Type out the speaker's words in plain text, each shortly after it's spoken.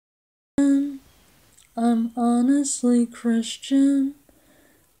I'm honestly Christian,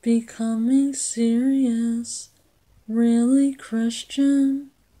 becoming serious, really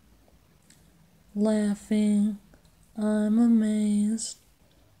Christian. Laughing, I'm amazed.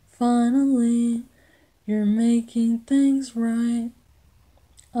 Finally, you're making things right.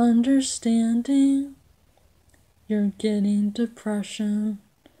 Understanding, you're getting depression.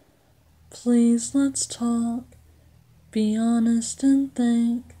 Please let's talk, be honest and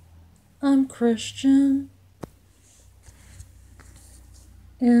think. I'm Christian,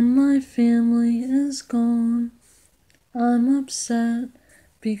 and my family is gone. I'm upset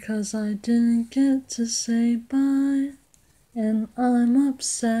because I didn't get to say bye, and I'm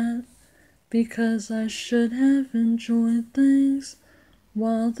upset because I should have enjoyed things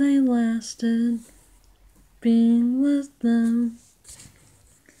while they lasted, being with them.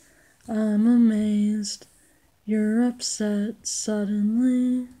 I'm amazed you're upset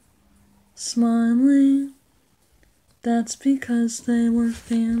suddenly, smiling. That's because they were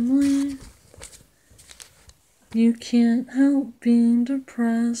family. You can't help being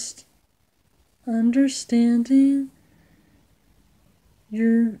depressed, understanding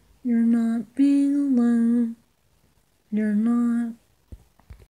you're not being alone. You're not.